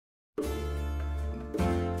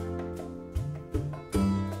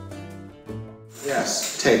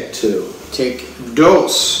Yes, take two. Take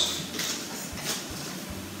dos.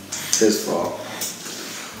 His fault.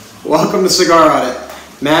 Welcome to Cigar Audit.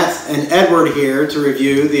 Matt and Edward here to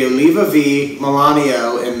review the Oliva V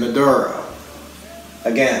Melanio and Maduro.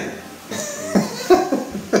 Again.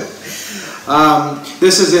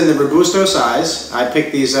 This is in the Robusto size. I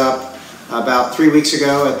picked these up about 3 weeks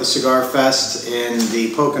ago at the Cigar Fest in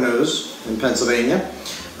the Poconos in Pennsylvania.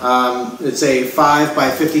 It's a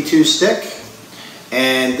 5x52 stick,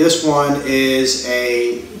 and this one is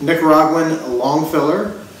a Nicaraguan long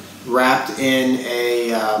filler wrapped in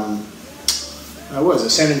a what is it?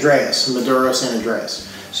 San Andreas, Maduro San Andreas.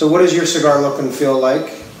 So what does your cigar look and feel like,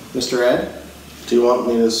 Mr. Ed? Do you want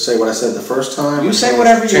me to say what I said the first time? You say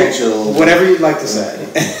whatever you'd like to say.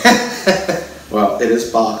 Well, it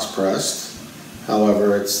is box pressed.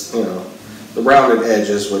 However, it's, the rounded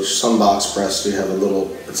edges, which some box pressed do have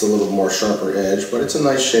it's a little more sharper edge, but it's a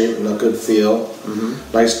nice shape and a good feel.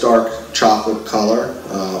 Nice dark chocolate color,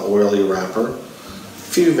 oily wrapper.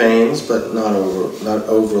 Few veins, but not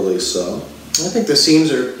overly so. I think the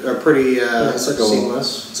seams are pretty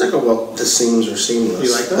seamless. It's like the seams are seamless.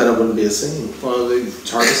 You like that? Then it wouldn't be a seam. Well,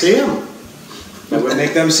 it's hard to see them. That would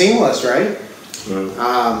make them seamless, right?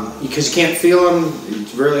 Because you can't feel them.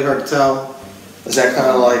 It's really hard to tell. Is that kind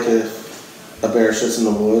of like if a bear shits in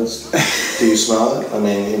the woods? Do you smell it? I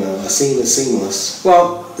mean, a seam is seamless.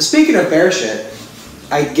 Well, speaking of bear shit,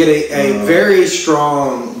 I get a very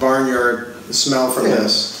strong barnyard smell from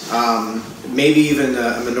this. Maybe even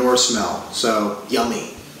a manure smell. So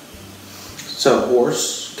yummy. So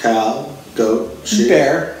horse, cow, goat, sheep.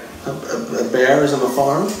 Bear. A bear is on a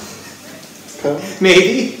farm?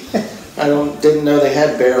 Maybe. I didn't know they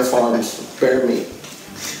had bear farms, bear meat.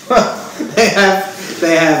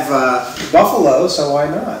 They have buffalo, so why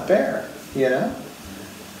not bear?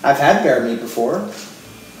 I've had bear meat before.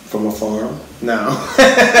 From a farm? No.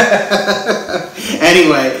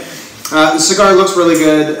 Anyway, the cigar looks really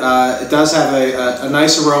good. It does have a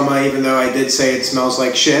nice aroma, even though I did say it smells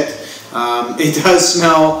like shit. It does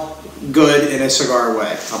smell good in a cigar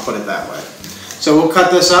way. I'll put it that way. So we'll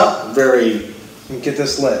cut this up. And get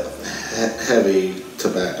this lit. Heavy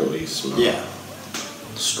tobacco-y smell. Yeah.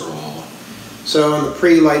 Straw. So in the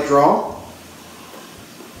pre-light draw,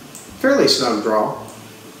 fairly snug draw.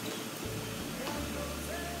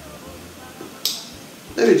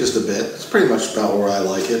 Maybe just a bit. It's pretty much about where I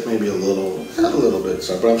like it. Maybe a little bit.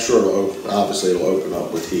 So, but I'm sure it'll open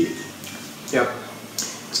up with heat. Yep.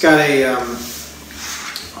 It's got a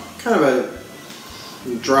kind of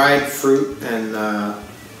a dried fruit and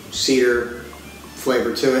cedar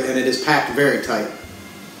flavor to it, and it is packed very tight.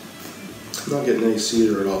 I'm not getting any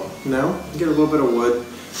cedar at all. No? You get a little bit of wood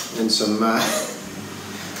and some...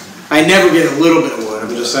 I never get a little bit of wood, I'm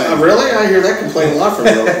just saying. Really? I hear that complaint a lot from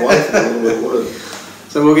your wife, a little bit of wood.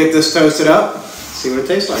 So we'll get this toasted up, see what it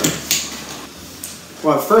tastes like.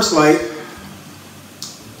 Well, at first light,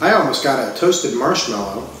 I almost got a toasted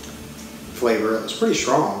marshmallow flavor. It was pretty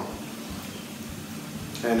strong.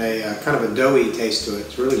 And a kind of a doughy taste to it.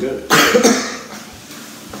 It's really good.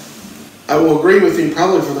 I will agree with you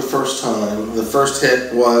probably for the first time. The first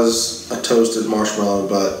hit was a toasted marshmallow,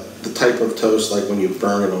 but the type of toast like when you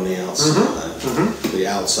burn it on the outside, the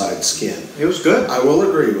outside skin. It was good. I will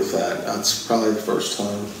agree with that. That's probably the first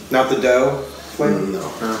time. Not the dough flavor?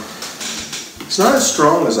 No. It's not as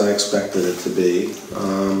strong as I expected it to be.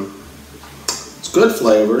 It's good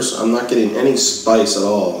flavors. I'm not getting any spice at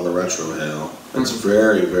all in the retrohale. It's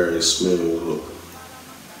very, very smooth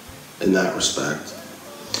in that respect.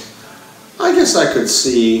 I guess I could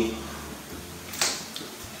see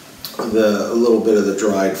a little bit of the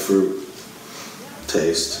dried fruit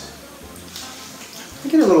taste. I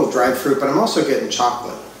get a little dried fruit, but I'm also getting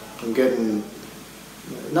chocolate. I'm getting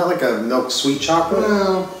not like a milk sweet chocolate,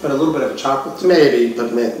 but a little bit of a chocolate to it. Maybe,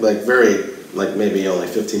 but maybe only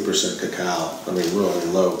 15% cacao. I mean, really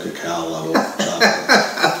low cacao level chocolate.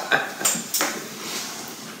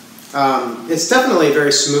 It's definitely a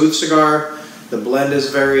very smooth cigar. The blend is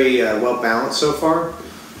very well balanced so far.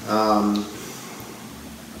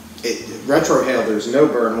 Retrohale, there's no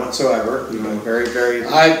burn whatsoever. Very, very.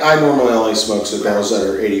 I normally only smoke cigars that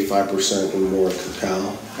are 85% and more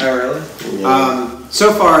cacao. Oh, really? Yeah.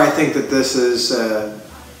 So far, I think that this is the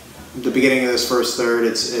beginning of this first third.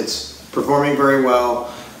 It's performing very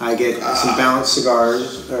well. I get some balanced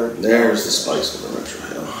cigars. There's the spice of the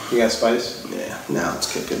retrohale. You got spice? Yeah. Now it's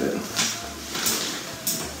kicking in.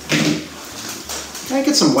 I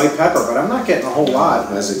get some white pepper, but I'm not getting a whole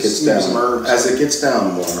lot. As it gets down, some herbs. As it gets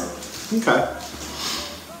down more. Okay.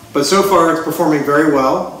 But so far, it's performing very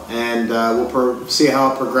well, and we'll see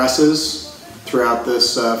how it progresses throughout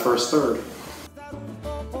this first third.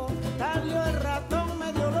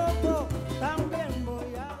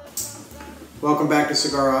 Welcome back to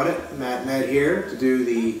Cigar Audit. Matt and Ed here to do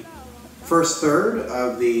the first third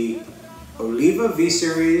of the Oliva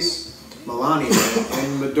Series Melanio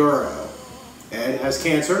and Maduro. Ed has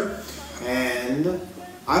cancer, and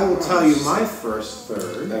I will tell you my first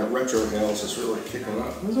third. That retro Hales is really kicking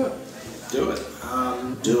up. What is it? Do it.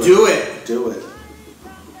 Do it. Do it.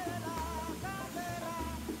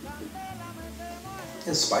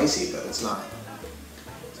 It's spicy, but it's not.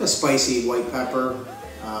 It's a spicy white pepper.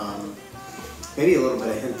 Maybe a little bit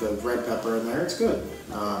of hint of red pepper in there. It's good.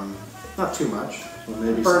 Not too much. Well,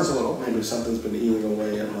 maybe it burns a little. Maybe something's been eating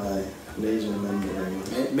away at my nasal membrane.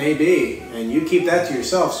 It may be, and you keep that to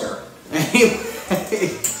yourself, sir. Anyway,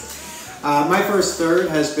 my first third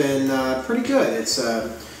has been pretty good. It's a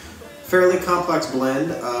fairly complex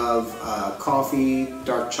blend of coffee,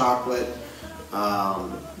 dark chocolate,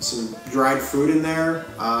 some dried fruit in there,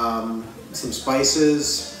 some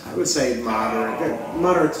spices. I would say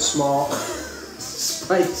moderate to small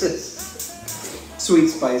spices, sweet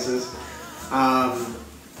spices.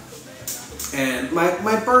 And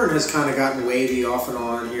my burn has kind of gotten wavy off and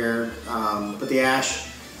on here, but the ash,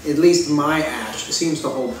 at least my ash, seems to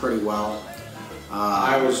hold pretty well.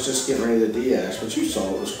 I was just getting ready to de-ash, but you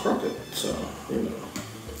saw it was crooked, so, you know.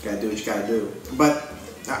 Gotta do what you gotta do. But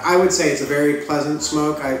I would say it's a very pleasant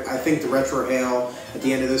smoke. I think the retro hail at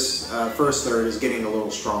the end of this first third is getting a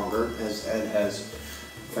little stronger, as Ed has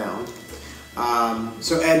found.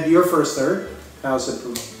 So Ed, your first third, how's it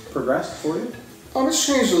progressed for you? Oh, it's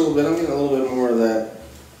changed a little bit. I'm getting a little bit more of that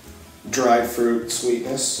dried fruit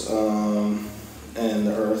sweetness and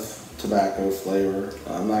the earth tobacco flavor.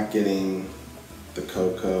 I'm not getting the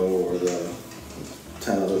cocoa or the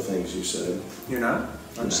 10 other things you said. You're not?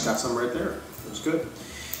 I just got some right there. It was good.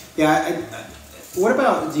 Yeah. What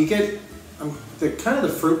about, do you get the kind of the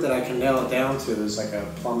fruit that I can nail it down to is like a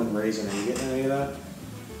plum and raisin? Are you getting any of that?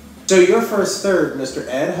 So your first third, Mr.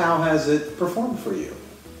 Ed, how has it performed for you?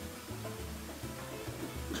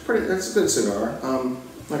 It's a good cigar.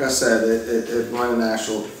 Like I said, it went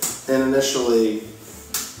initially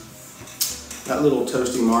that little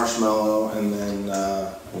toasty marshmallow, and then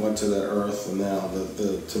went to that earth, and now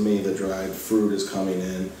to me the dried fruit is coming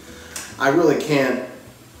in. I really can't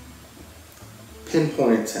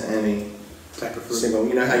pinpoint it to any type of fruit. Single.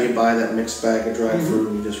 You know how you buy that mixed bag of dried fruit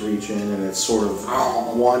and you just reach in and it's sort of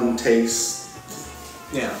one taste.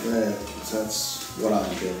 Yeah. That's what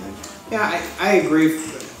I'm getting. Yeah, I agree.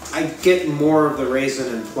 I get more of the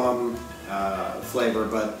raisin and plum flavor,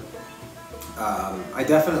 but I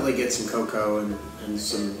definitely get some cocoa and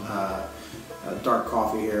some dark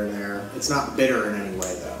coffee here and there. It's not bitter in any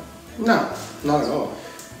way, though. No, not at all.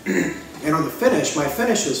 And on the finish, my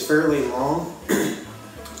finish is fairly long.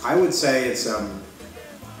 I would say it's kind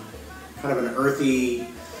of an earthy,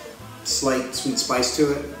 slight sweet spice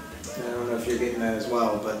to it. I don't know if you're getting that as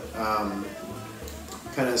well, but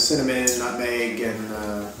kind of cinnamon, nutmeg, and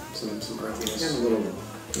some earthiness. And a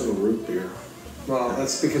little root beer. Well,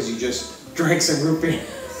 that's because you just drank some root beer.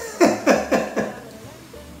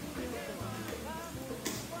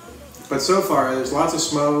 But so far, there's lots of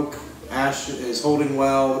smoke. Ash is holding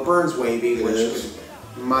well. The burn's wavy, which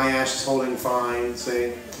my ash is holding fine.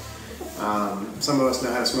 See, some of us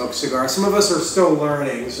know how to smoke a cigar. Some of us are still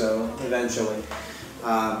learning, so eventually.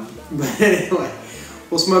 But anyway,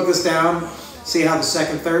 we'll smoke this down, see how the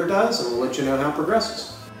second third does, and we'll let you know how it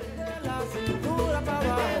progresses.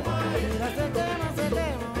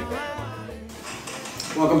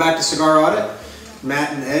 Welcome back to Cigar Audit.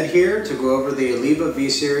 Matt and Ed here to go over the Oliva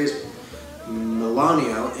Series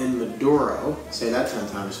Melanio in Maduro. Say that 10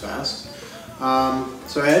 times fast.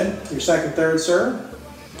 So Ed, your second third, sir.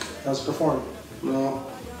 How's it performed? Well,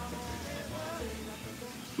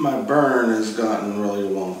 my burn has gotten really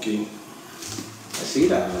wonky. I see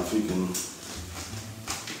that. I don't know if you can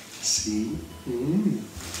see.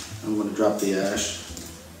 I'm going to drop the ash,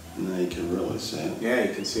 and now you can really see it. Yeah,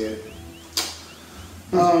 you can see it.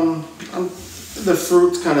 The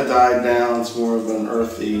fruit's kind of died down. It's more of an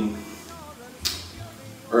earthy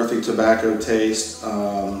tobacco taste.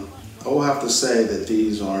 I will have to say that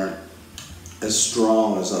these aren't as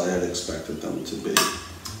strong as I had expected them to be.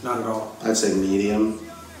 Not at all. I'd say medium.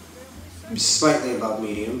 Slightly above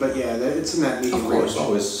medium, but yeah, it's in that medium range. Of course, range.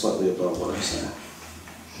 always slightly above what I say.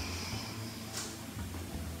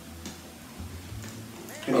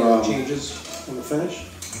 Any other changes in the finish?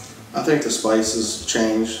 I think the spices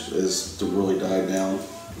changed is to really die down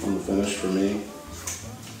on the finish for me.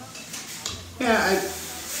 Yeah,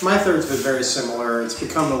 my third's been very similar. It's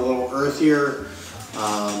become a little earthier.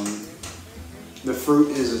 The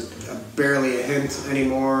fruit is barely a hint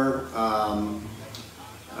anymore.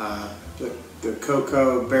 The The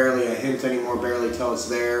cocoa, barely a hint anymore, barely tell it's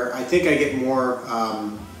there. I think I get more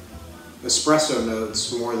espresso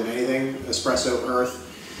notes more than anything, espresso earth.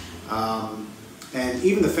 And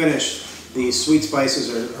even the finish, the sweet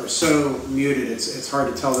spices are so muted, it's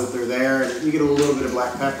hard to tell that they're there. And you get a little bit of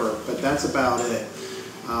black pepper, but that's about it.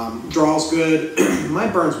 Draw's good. My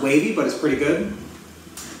burn's wavy, but it's pretty good.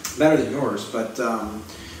 Better than yours, but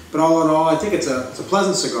all in all, I think it's a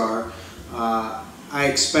pleasant cigar. I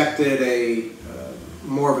expected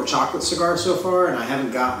more of a chocolate cigar so far, and I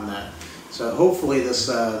haven't gotten that. So hopefully this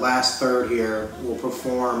last third here will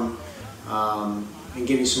perform and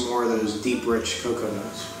give you some more of those deep, rich cocoa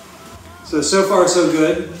notes. So far so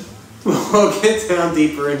good. We'll get down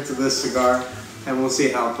deeper into this cigar, and we'll see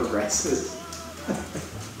how it progresses.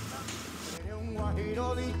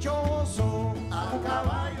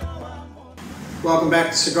 Welcome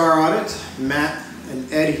back to Cigar Audit. Matt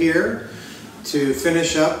and Ed here to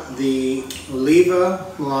finish up the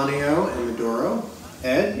Oliva, Melanio, and Maduro.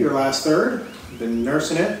 Ed, your last third. Been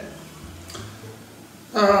nursing it?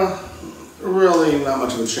 Really not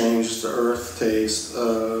much of a change. Just the earth taste,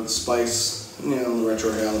 the spice, the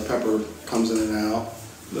retrohale, the pepper comes in and out.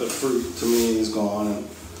 The fruit to me is gone,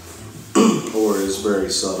 or is very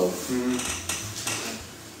subtle.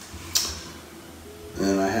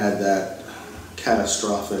 And I had that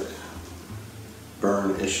catastrophic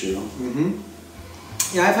burn issue.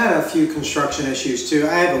 Yeah, I've had a few construction issues too.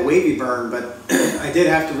 I have a wavy burn, but I did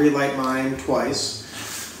have to relight mine twice.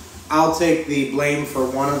 I'll take the blame for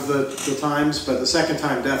one of the times, but the second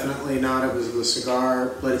time definitely not. It was the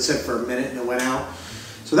cigar. Let it sit for a minute and it went out.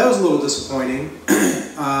 So that was a little disappointing.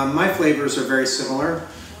 My flavors are very similar.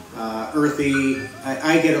 Earthy.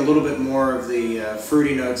 I get a little bit more of the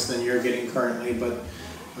fruity notes than you're getting currently, but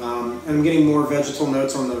I'm getting more vegetal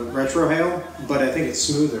notes on the retrohale, but I think it's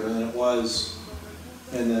smoother than it was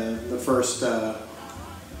in the first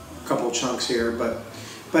couple chunks here.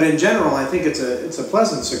 But in general, I think it's a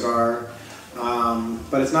pleasant cigar,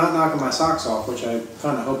 but it's not knocking my socks off, which I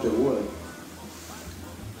kind of hoped it would.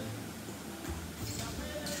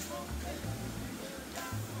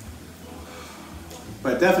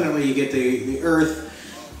 But definitely you get the earth,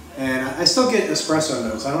 and I still get espresso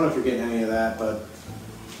notes. I don't know if you're getting any of that, but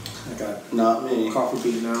I got not me coffee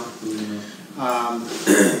bean now.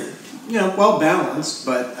 Well balanced,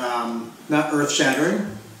 but not earth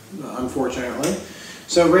shattering, unfortunately.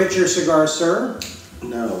 So rate your cigar, sir.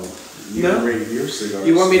 No. No? Rate your cigar.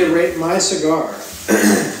 You want me to rate my cigar?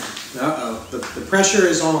 Uh-oh. The pressure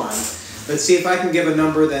is on. Let's see if I can give a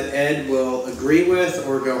number that Ed will agree with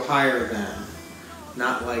or go higher than.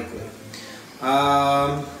 Not likely.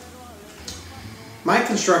 My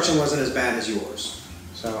construction wasn't as bad as yours,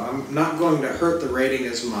 so I'm not going to hurt the rating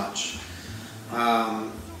as much. I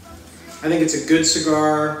think it's a good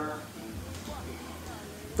cigar.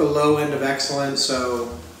 The low end of excellent, so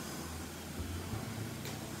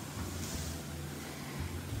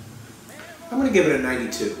I'm going to give it a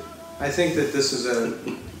 92. I think that this is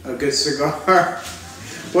a good cigar.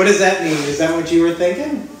 What does that mean? Is that what you were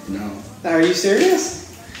thinking? No. Are you serious?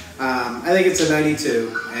 I think it's a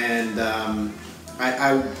 92, and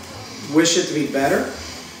I wish it to be better,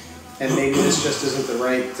 and maybe this just isn't the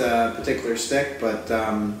right particular stick, but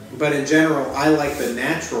in general, I like the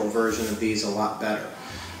natural version of these a lot better.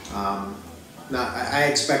 I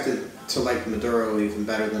expected to like the Maduro even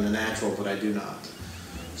better than the natural, but I do not.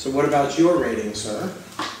 So what about your rating, sir?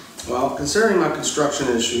 Well, considering my construction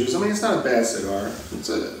issues, I mean, it's not a bad cigar. It's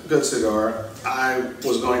a good cigar. I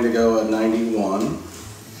was going to go at 91.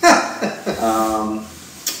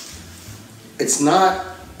 It's not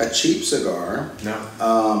a cheap cigar.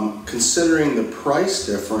 No. Considering the price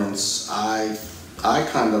difference, I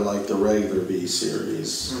kind of like the regular B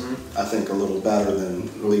series. I think a little better than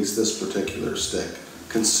at least this particular stick,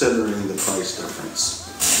 considering the price difference.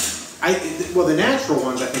 Well, the natural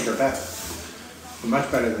ones I think are better.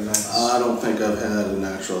 Much better than that. I don't think I've had a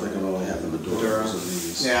natural. I think I've only had the Maduros and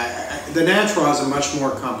these. Yeah, the natural has a much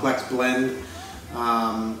more complex blend,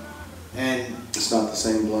 and it's not the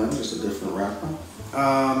same blend, just a different wrapper.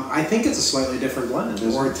 I think it's a slightly different blend,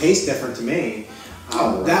 or it tastes different to me.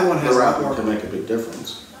 Right. That one has the a wrapper lot more. can make a big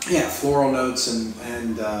difference. Yeah, floral notes and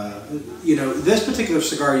this particular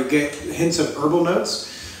cigar you get hints of herbal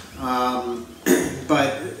notes,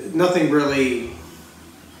 but nothing really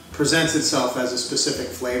presents itself as a specific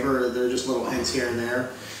flavor. They're just little hints here and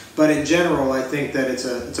there. But in general, I think that it's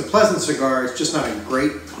a pleasant cigar. It's just not a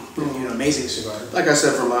great, amazing cigar. Like I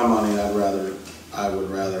said, for my money, I would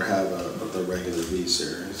rather have the regular B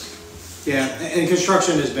series. Yeah, and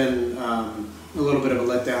construction has been a little bit of a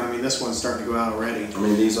letdown. I mean, this one's starting to go out already. I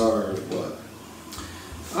mean, these are what?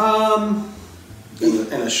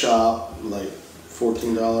 In a shop, like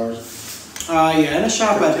 $14. Yeah, in a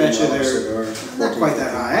shop I bet you they're not quite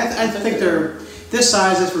that high. I think they're, this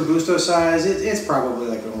size, this Robusto size, it's probably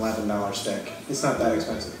like an $11 stick. It's not that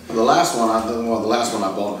expensive. The last one I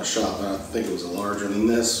bought in a shop, and I think it was larger than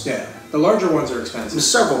this. Yeah, the larger ones are It expensive. was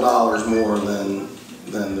several dollars more than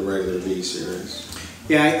the regular V series.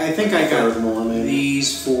 Yeah, I think I got more, maybe.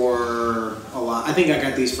 these for a lot. I think I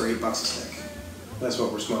got these for $8 a stick. That's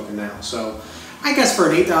what we're smoking now. So I guess for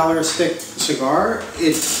an $8 a stick cigar,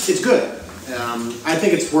 it's good. I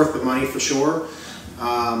think it's worth the money for sure.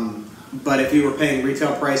 But if you were paying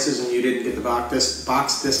retail prices and you didn't get the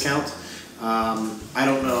box discount, I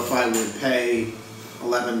don't know if I would pay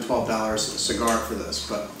 $11, $12 a cigar for this.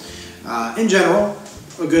 But in general,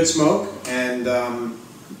 a good smoke. And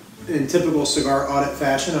in typical Cigar Audit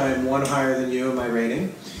fashion, I am one higher than you in my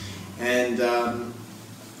rating. And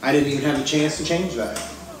I didn't even have a chance to change that.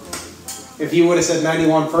 If you would have said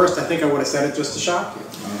 91 first, I think I would have said it just to shock you.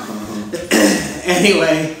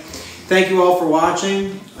 Anyway, thank you all for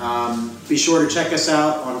watching. Be sure to check us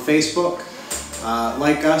out on Facebook.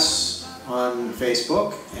 Like us on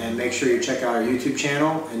Facebook. And make sure you check out our YouTube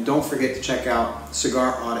channel. And don't forget to check out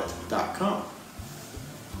CigarAudit.com.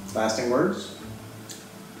 Lasting words?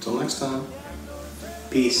 Until next time.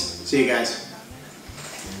 Peace. See you guys.